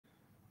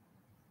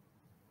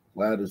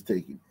Riders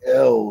taking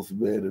L's,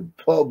 man, in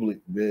public,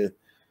 man.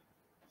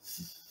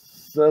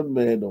 Some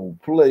man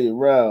don't play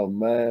around,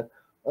 man.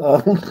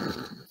 Um,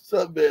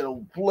 some man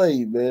don't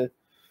play, man.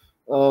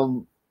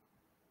 Um,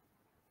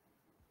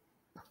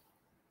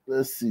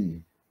 let's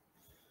see.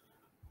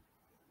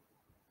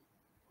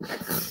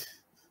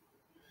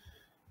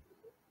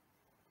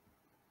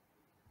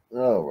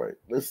 All right,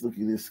 let's look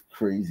at this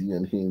crazy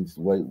unhinged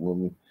white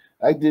woman.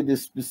 I did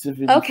this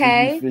specifically for you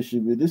Okay.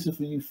 fishermen. This is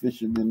for you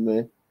fishermen,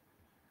 man.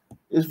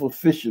 It's for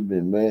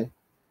fishermen, man.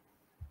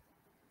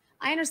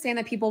 I understand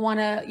that people want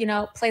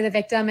to, play the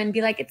victim and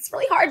be like, it's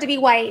really hard to be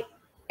white.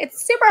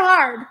 It's super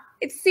hard.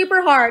 It's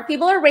super hard.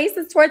 People are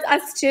racist towards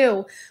us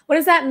too. What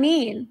does that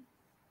mean?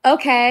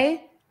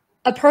 Okay.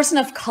 A person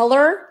of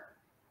color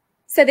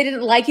said they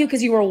didn't like you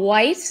because you were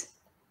white.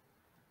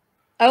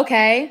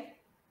 Okay.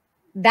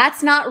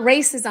 That's not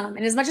racism.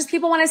 And as much as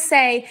people want to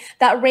say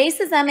that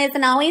racism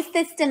isn't always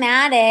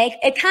systematic,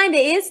 it kind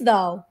of is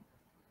though,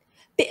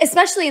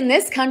 especially in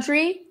this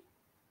country,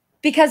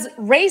 because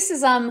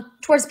racism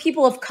towards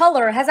people of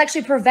color has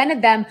actually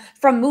prevented them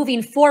from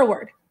moving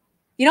forward.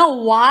 You know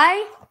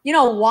why? You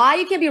know why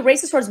you can't be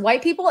racist towards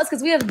white people? It's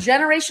because we have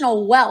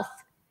generational wealth.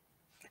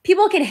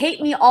 People can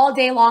hate me all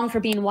day long for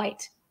being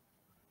white,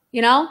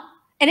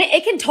 And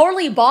it can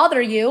totally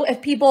bother you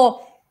if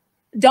people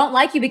don't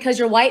like you because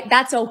you're white.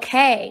 That's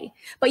okay.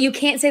 But you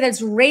can't say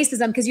that's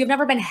racism because you've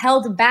never been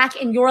held back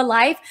in your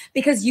life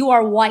because you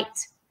are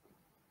white.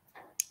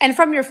 And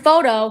from your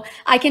photo,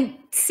 I can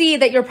see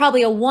that you're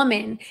probably a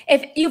woman.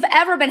 If you've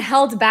ever been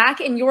held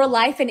back in your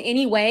life in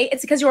any way,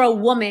 it's because you're a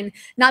woman,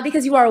 not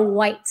because you are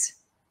white.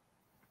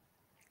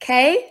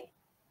 Okay?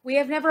 We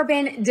have never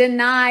been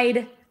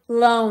denied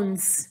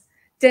loans,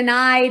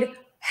 denied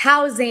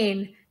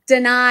housing,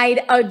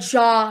 denied a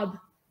job,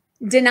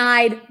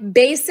 denied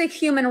basic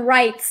human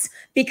rights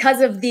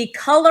because of the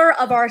color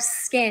of our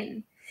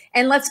skin.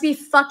 And let's be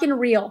fucking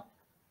real.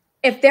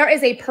 If there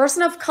is a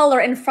person of color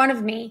in front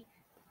of me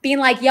being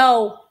like,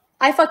 yo,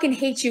 I fucking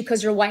hate you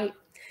because you're white,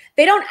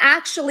 they don't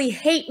actually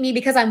hate me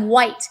because I'm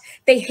white.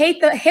 They hate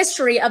the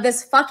history of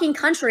this fucking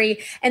country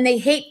and they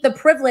hate the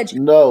privilege.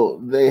 No,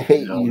 they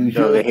hate you.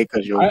 No, they hate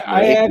because you're.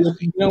 I actually,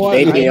 you know what?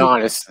 They to be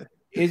honest.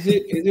 Is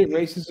it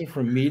racism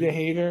for me to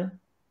hate her?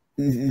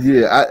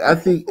 Yeah, I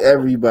think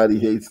everybody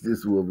hates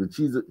this woman.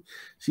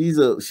 She's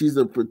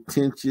a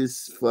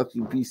pretentious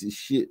fucking piece of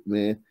shit,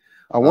 man.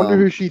 I wonder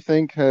who she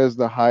think has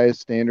the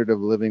highest standard of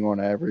living on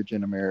average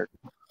in America.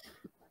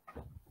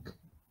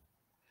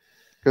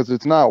 Because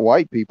it's not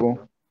white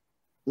people.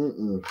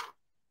 Mm-mm.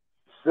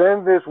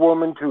 Send this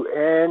woman to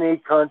any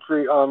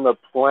country on the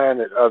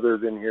planet other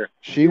than here.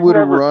 She would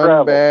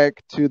run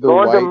back to the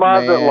white man. Going to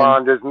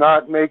Mazatlan does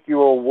not make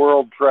you a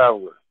world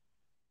traveler.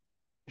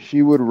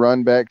 She would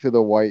run back to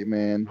the white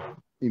man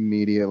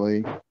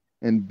immediately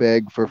and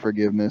beg for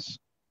forgiveness.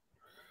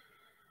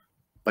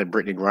 Like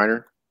Brittany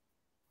Griner?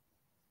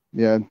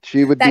 Yeah,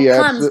 she would be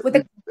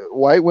absolute.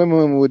 White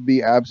women would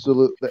be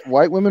absolute.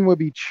 White women would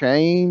be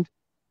chained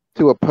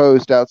to a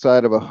post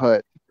outside of a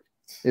hut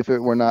if it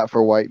were not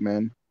for white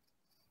men.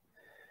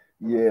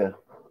 Yeah,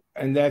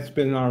 and that's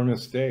been our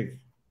mistake.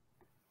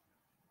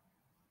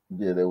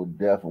 Yeah, there would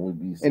definitely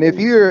be. And if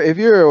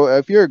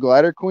you're a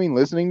glider queen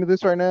listening to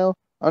this right now,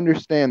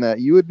 understand that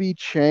you would be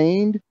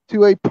chained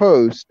to a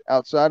post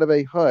outside of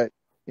a hut,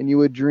 and you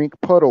would drink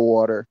puddle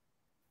water.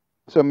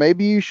 So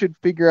maybe you should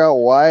figure out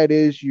why it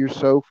is you're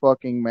so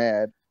fucking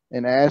mad,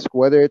 and ask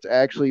whether it's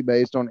actually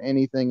based on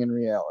anything in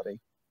reality.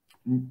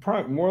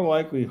 Probably more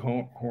likely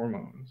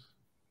hormones.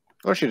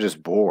 Or she's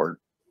just bored.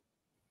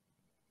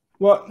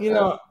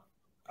 Well,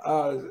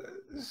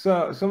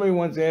 so somebody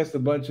once asked a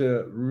bunch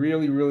of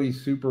really, really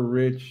super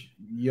rich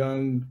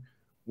young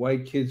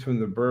white kids from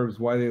the burbs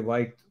why they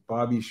liked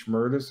Bobby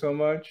Shmurda so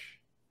much.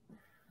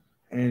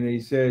 And they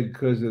said,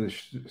 because of the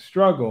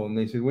struggle. And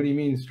they said, what do you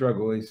mean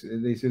struggle?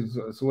 They said,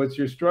 so what's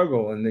your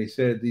struggle? And they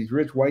said, these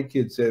rich white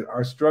kids said,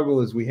 our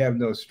struggle is we have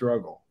no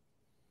struggle.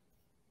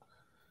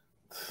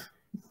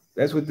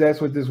 That's what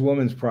this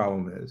woman's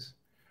problem is.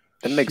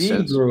 That makes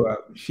sense.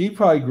 She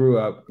probably grew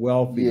up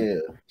wealthy. Yeah.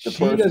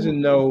 She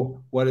doesn't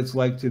know what it's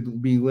like to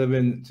be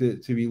living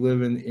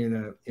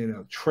in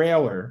a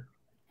trailer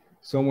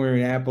somewhere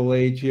in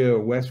Appalachia or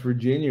West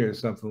Virginia or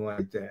something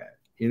like that.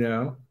 She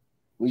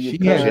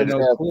had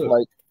no clue.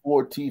 Like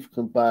 4 teeth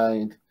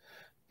combined,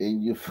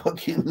 and you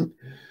fucking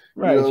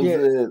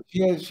right.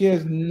 She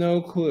has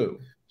no clue.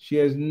 She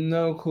has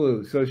no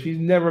clue. So she's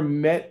never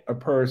met a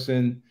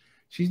person.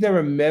 She's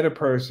never met a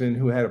person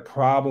who had a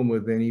problem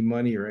with any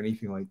money or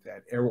anything like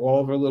that.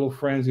 All of her little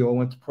friends, they all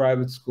went to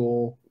private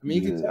school. I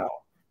mean, you can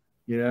tell,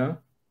 Yeah,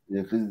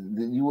 because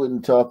you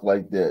wouldn't talk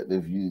like that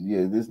if you.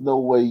 Yeah, there's no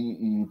way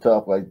you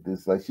talk like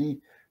this. Like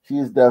she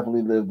has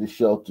definitely lived a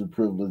sheltered,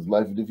 privileged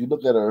life. And if you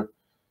look at her,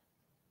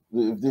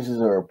 if this is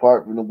her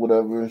apartment or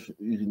whatever,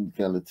 you can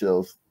kind of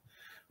tell.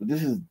 But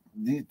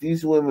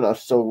these women are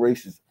so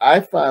racist. I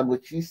find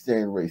what she's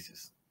saying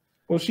racist.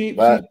 Well, she's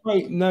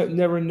probably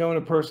never known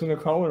a person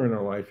of color in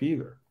her life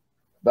either.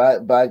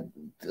 By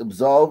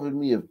absolving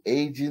me of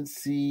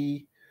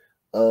agency,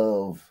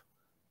 of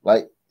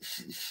Like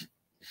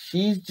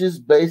she's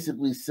just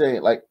basically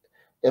saying, like,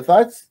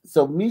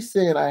 so me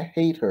saying I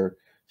hate her,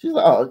 she's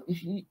like, oh,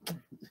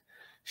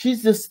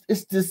 she's just,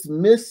 it's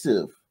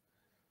dismissive.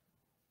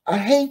 I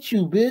hate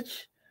you,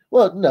 bitch.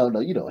 Well, no,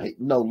 you don't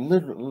hate. No,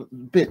 literally,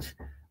 bitch.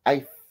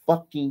 I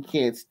fucking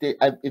can't stand.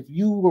 If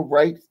you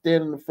were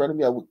standing in front of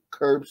me, I would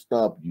curb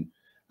stomp you.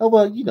 Oh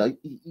well,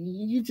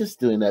 you're just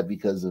doing that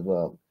because of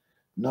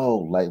no,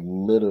 like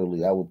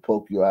literally, I would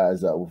poke your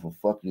eyes out with a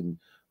fucking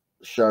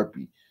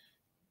Sharpie.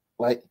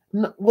 Like,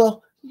 no,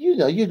 well,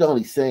 you're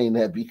only saying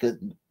that because,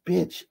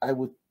 bitch, I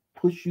would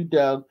push you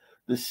down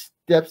the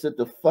steps at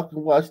the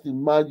fucking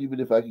Washington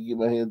Monument if I could get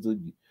my hands on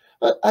you.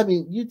 I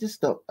mean, you just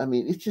don't. I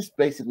mean, it's just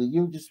basically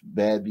you're just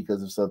bad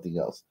because of something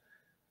else.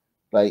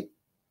 Like,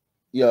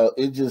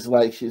 it's just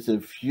like she's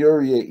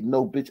infuriating.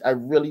 No, bitch, I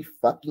really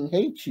fucking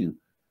hate you.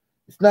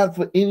 It's not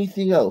for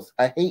anything else.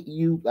 I hate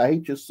you. I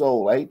hate your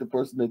soul. I hate the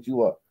person that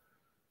you are.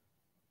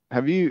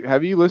 Have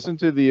you listened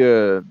to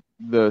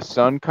the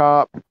Sun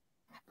Cop?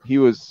 He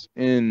was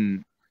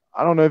in,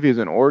 I don't know if he was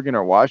in Oregon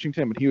or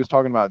Washington, but he was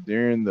talking about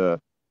during the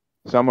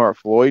Summer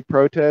Floyd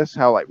protests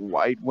how like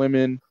white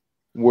women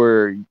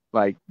were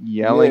like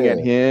yelling at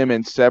him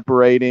and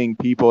separating some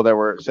people that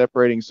were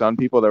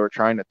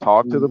trying to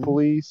talk to the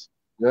police.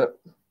 Yep.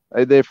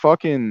 They're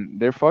fucking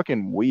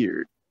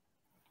weird.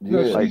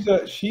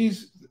 No,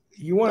 she's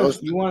you want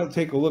to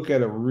take a look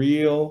at a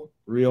real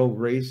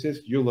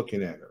racist, you're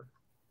looking at her.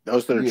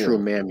 Those are the true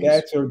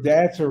mammies.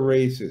 That's a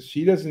racist.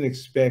 She doesn't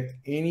expect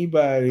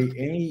anybody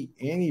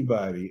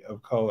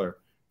of color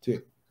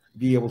to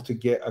be able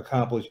to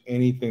accomplish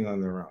anything on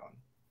their own.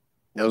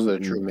 Those are the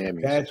true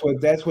mammies.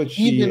 That's what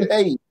she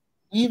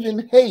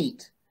even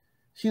hate.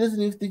 She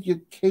doesn't even think you're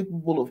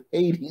capable of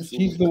hating.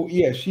 She's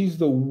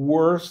the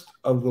worst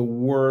of the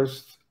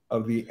worst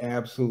of the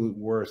absolute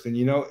worst. And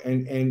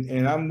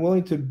and I'm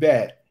willing to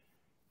bet,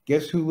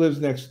 guess who lives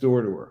next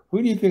door to her?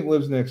 Who do you think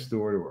lives next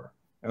door to her?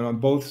 And on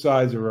both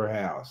sides of her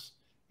house.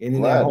 And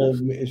in that whole,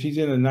 she's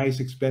in a nice,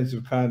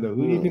 expensive condo.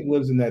 Who do you think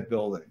lives in that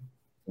building?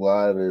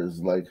 Gliders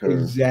like her.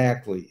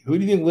 Exactly. Who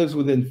do you think lives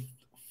within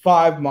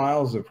 5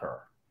 miles of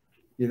her?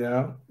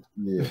 Yeah.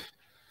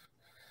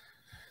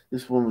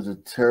 This woman's a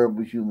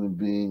terrible human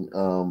being.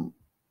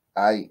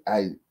 I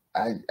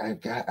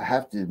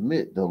have to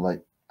admit though,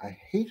 like, I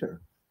hate her.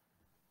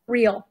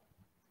 Real.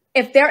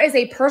 If there is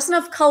a person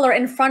of color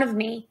in front of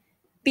me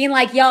being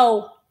like,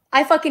 yo,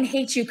 I fucking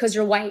hate you because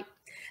you're white.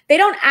 They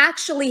don't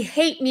actually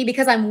hate me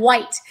because I'm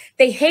white.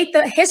 They hate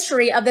the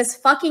history of this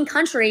fucking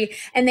country,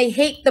 and they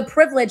hate the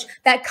privilege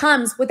that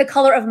comes with the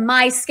color of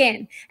my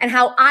skin and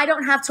how I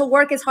don't have to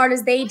work as hard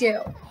as they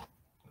do.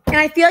 And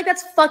I feel like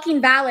that's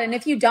fucking valid. And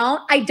if you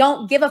don't, I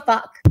don't give a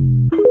fuck.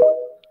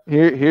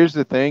 Here's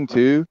the thing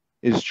too,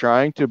 is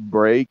trying to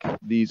break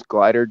these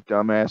glider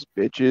dumbass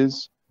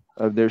bitches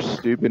of their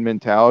stupid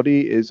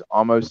mentality is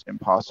almost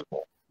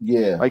impossible.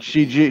 Yeah. Like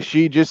she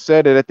just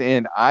said it at the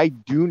end. I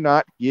do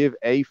not give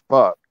a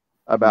fuck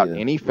about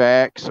any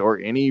facts or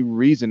any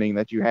reasoning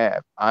that you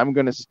have. I'm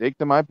going to stick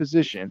to my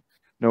position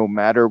no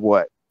matter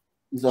what.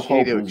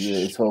 She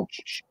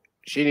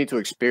need to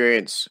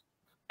experience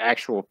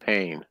actual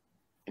pain.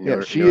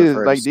 She is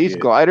like these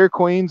glider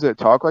queens that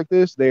talk like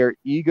this. They are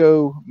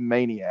ego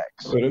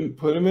maniacs.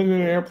 Put them in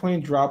an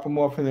airplane, drop them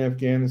off in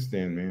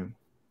Afghanistan, man.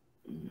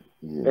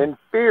 Yeah. In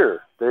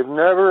fear. They've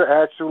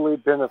never actually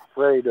been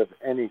afraid of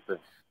anything.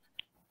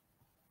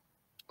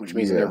 Which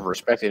means they never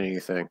respected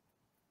anything.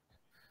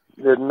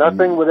 That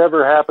nothing would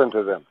ever happen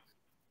to them.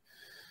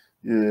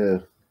 Yeah,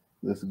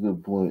 that's a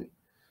good point.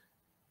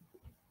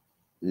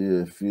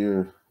 Yeah,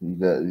 fear. You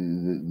got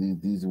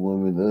these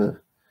women.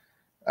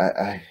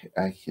 I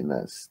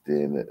cannot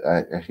stand it.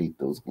 I hate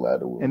those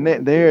glider women.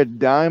 And they're a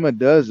dime a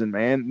dozen,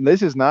 man.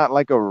 This is not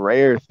like a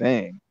rare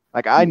thing.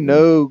 Like I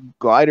know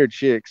glider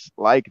chicks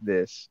like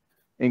this,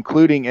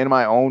 including in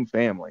my own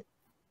family.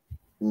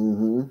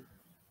 Mm-hmm.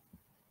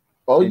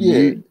 Oh and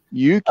yeah.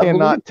 You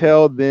cannot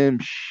tell them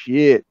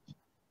shit.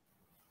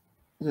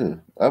 Yeah,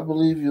 I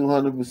believe you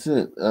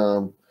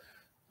 100%.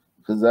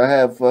 Because I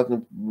have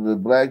fucking the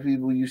black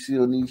people you see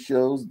on these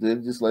shows, they're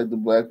just like the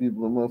black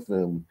people in my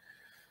family.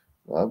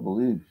 I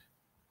believe.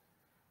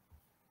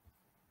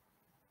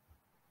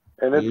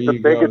 And it's the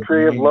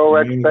bigotry of low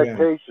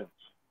expectations.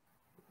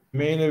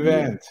 Main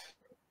event.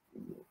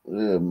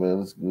 Yeah, man,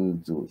 let's go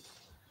into it.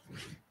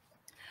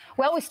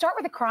 Well, we start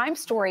with a crime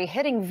story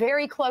hitting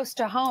very close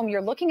to home.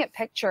 You're looking at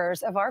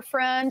pictures of our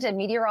friend and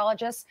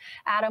meteorologist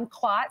Adam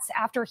Klotz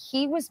after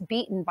he was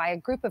beaten by a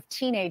group of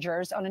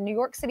teenagers on a New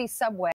York City subway.